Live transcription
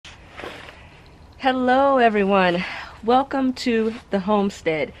Hello everyone, welcome to the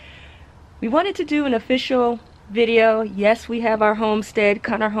homestead. We wanted to do an official video. Yes, we have our homestead.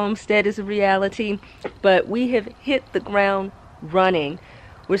 Connor Homestead is a reality, but we have hit the ground running.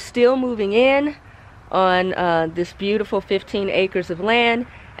 We're still moving in on this beautiful 15 acres of land,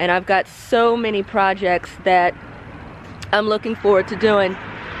 and I've got so many projects that I'm looking forward to doing.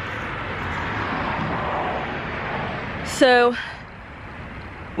 So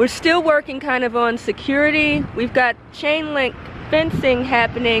we're still working kind of on security. We've got chain link fencing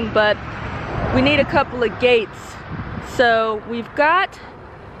happening, but we need a couple of gates. So we've got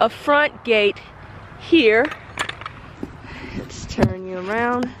a front gate here. Let's turn you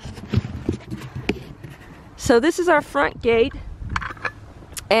around. So this is our front gate,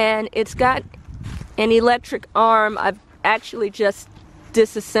 and it's got an electric arm. I've actually just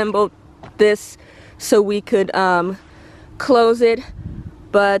disassembled this so we could close it.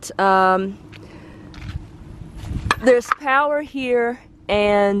 But there's power here,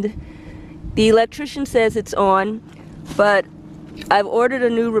 and the electrician says it's on, but I've ordered a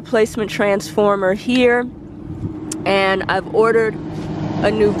new replacement transformer here, and I've ordered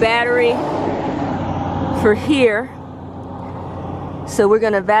a new battery for here. So we're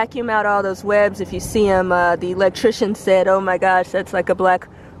gonna vacuum out all those webs. If you see them, the electrician said, oh my gosh, that's like a black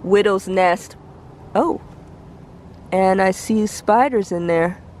widow's nest. Oh. And I see spiders in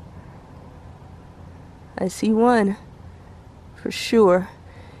there. I see one for sure.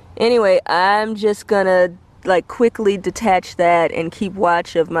 Anyway, I'm just gonna like quickly detach that and keep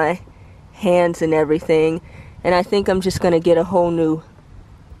watch of my hands and everything. And I think I'm just gonna get a whole new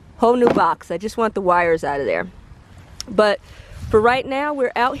box. I just want the wires out of there. But for right now,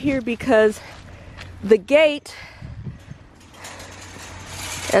 we're out here because the gate,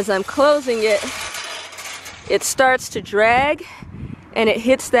 as I'm closing it, it starts to drag and it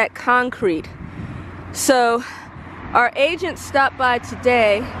hits that concrete. So our agent stopped by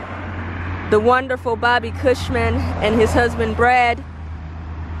today, the wonderful Bobby Cushman and his husband Brad.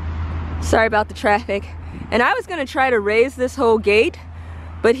 Sorry about the traffic. And I was going to try to raise this whole gate,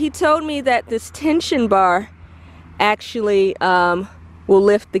 but he told me that this tension bar actually will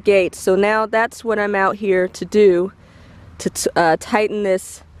lift the gate. So now that's what I'm out here to do, to tighten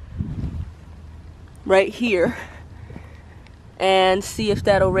this right here and see if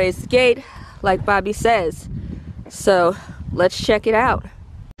that'll raise the gate like Bobby says. So let's check it out.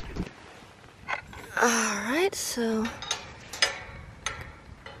 Alright, so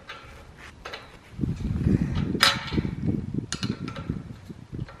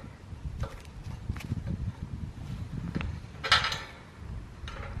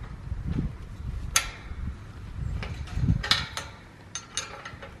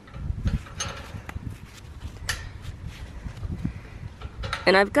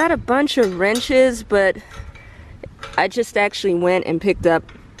and I've got a bunch of wrenches, but I just actually went and picked up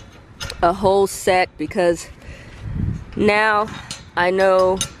a whole set because now I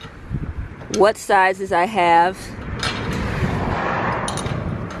know what sizes I have,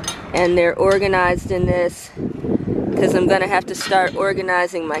 and they're organized in this because I'm gonna have to start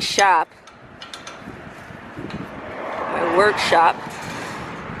organizing my shop, my workshop,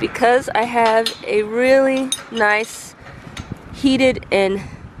 because I have a really nice heated and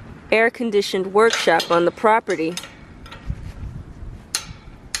air-conditioned workshop on the property.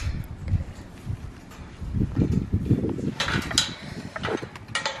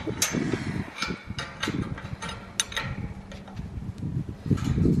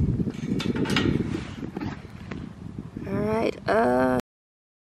 All right,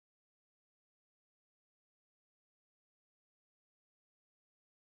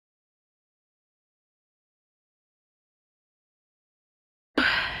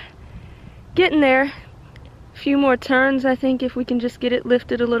 getting there. A few more turns, I think, if we can just get it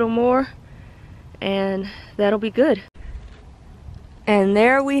lifted a little more, and that'll be good. And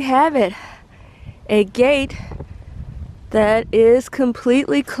there we have it, a gate that is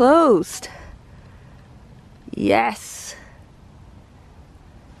completely closed. Yes.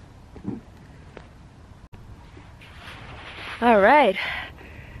 All right,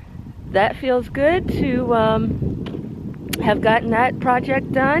 that feels good to have gotten that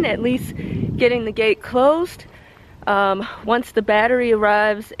project done, at least getting the gate closed. Once the battery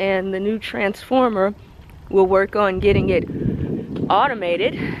arrives and the new transformer, we'll work on getting it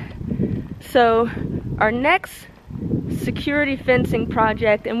automated. So our next security fencing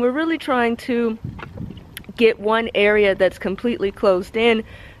project, and we're really trying to get one area that's completely closed in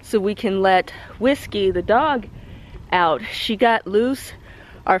so we can let Whiskey, the dog, out. She got loose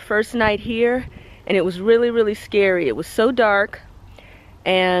our first night here, and it was really, really scary. It was so dark,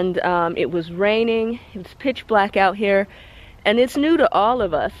 and it was raining. It was pitch black out here, and it's new to all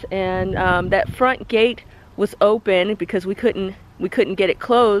of us. And that front gate was open because we couldn't get it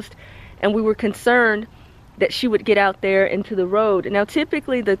closed, and we were concerned that she would get out there into the road. Now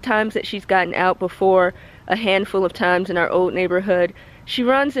typically the times that she's gotten out before, a handful of times in our old neighborhood, she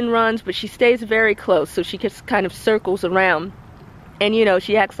runs and runs, but she stays very close, so she just kind of circles around, and you know,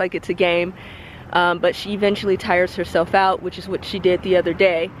 she acts like it's a game, but she eventually tires herself out, which is what she did the other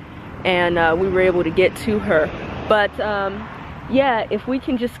day, and we were able to get to her. But yeah, if we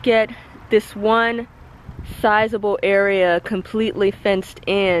can just get this one sizable area completely fenced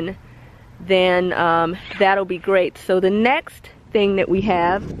in, then that'll be great. So the next thing that we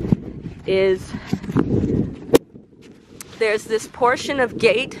have is there's this portion of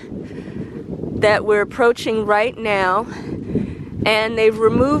gate that we're approaching right now, and they've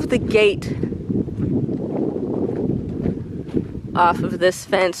removed the gate off of this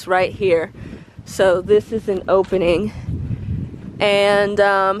fence right here. So this is an opening, and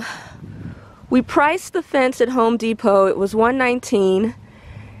we priced the fence at Home Depot. It was $119,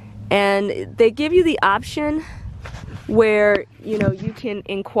 and they give you the option where, you know, you can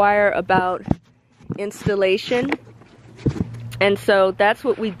inquire about installation. And so that's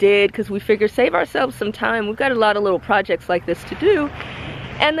what we did, because we figured save ourselves some time. We've got a lot of little projects like this to do.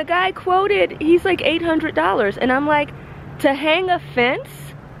 And the guy quoted, he's like $800. And I'm like, to hang a fence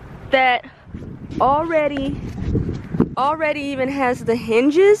that already even has the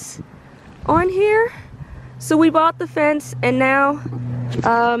hinges on here? So we bought the fence, and now,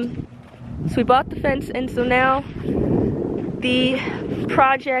 so now the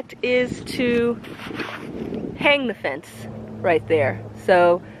project is to hang the fence right there.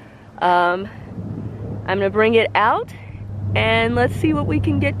 So I'm gonna bring it out and let's see what we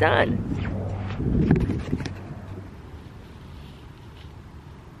can get done.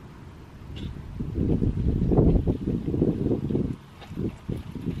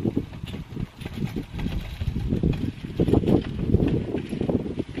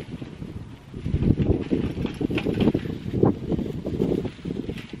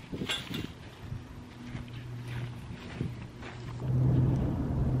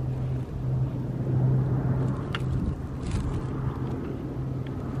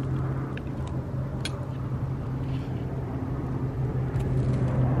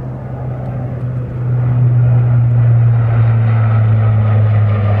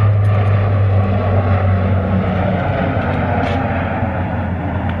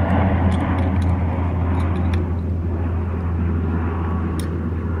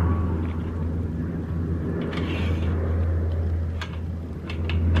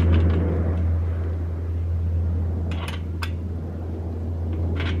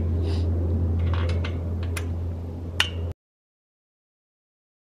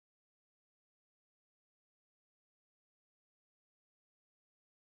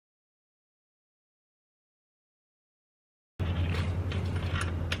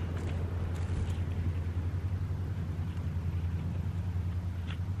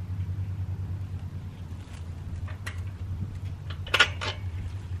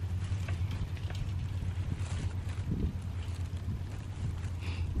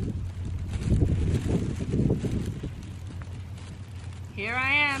 Here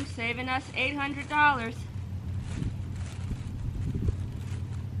I am, saving us $800.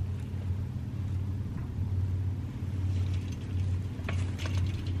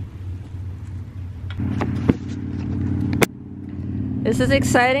 This is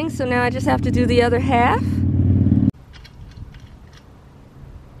exciting, so now I just have to do the other half.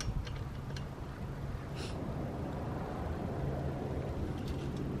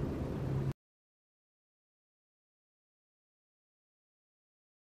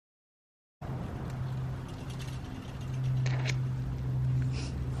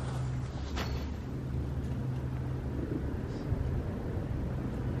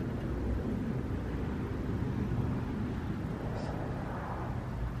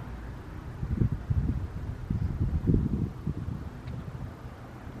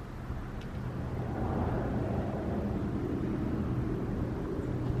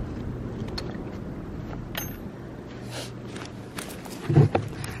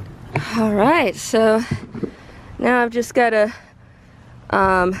 All right, so now I've just got to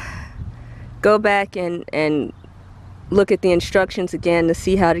go back and look at the instructions again to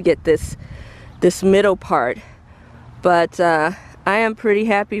see how to get this middle part. But I am pretty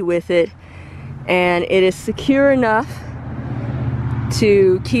happy with it, and it is secure enough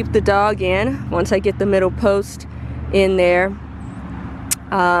to keep the dog in once I get the middle post in there.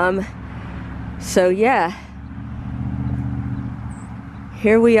 So yeah.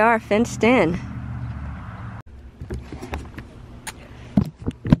 here we are, fenced in.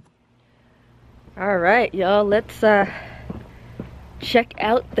 All right, y'all, let's check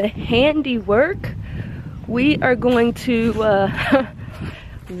out the handiwork. We are going to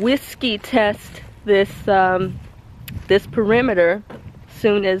whiskey test this this perimeter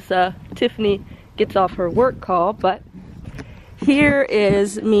soon as Tiffany gets off her work call. But here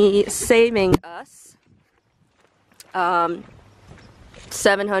is me saving us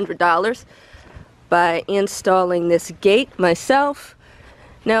 $700 by installing this gate myself.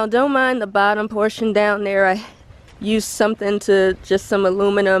 Now, don't mind the bottom portion down there. I used something to, just some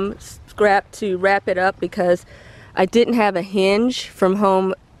aluminum scrap to wrap it up because I didn't have a hinge from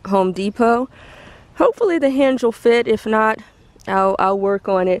Home Depot. Hopefully the hinge will fit. If not, I'll work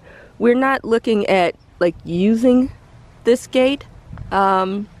on it. We're not looking at like using this gate,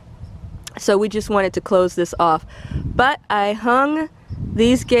 so we just wanted to close this off. But I hung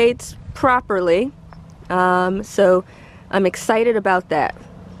these gates properly, so I'm excited about that.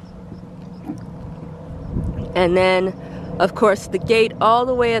 And then, of course, the gate all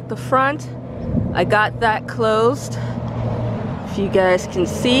the way at the front, I got that closed. If you guys can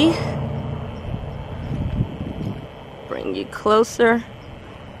see, bring you closer.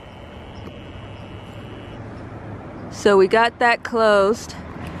 So we got that closed,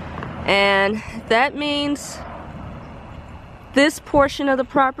 and that means this portion of the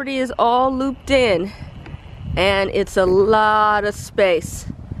property is all looped in, and it's a lot of space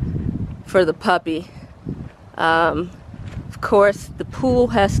for the puppy. Of course, the pool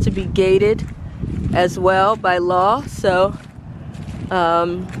has to be gated as well by law, so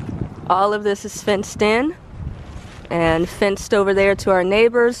all of this is fenced in and fenced over there to our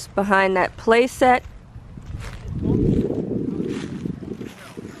neighbors behind that play set.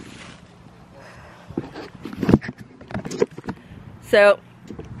 So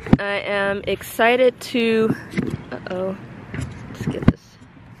I am excited to, let's get this.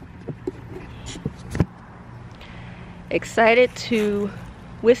 Excited to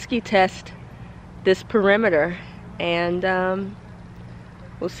whiskey test this perimeter, and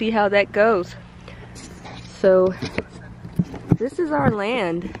we'll see how that goes. So this is our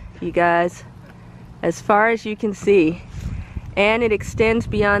land, you guys, as far as you can see, and it extends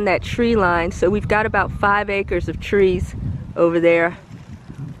beyond that tree line. So we've got about 5 acres of trees over there.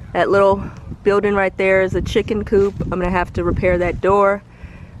 That little building right there is a chicken coop. I'm gonna have to repair that door.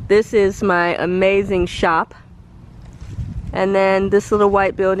 This is my amazing shop. And then this little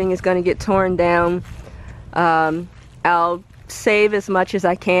white building is going to get torn down. I'll save as much as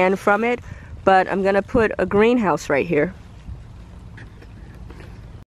I can from it, but I'm going to put a greenhouse right here.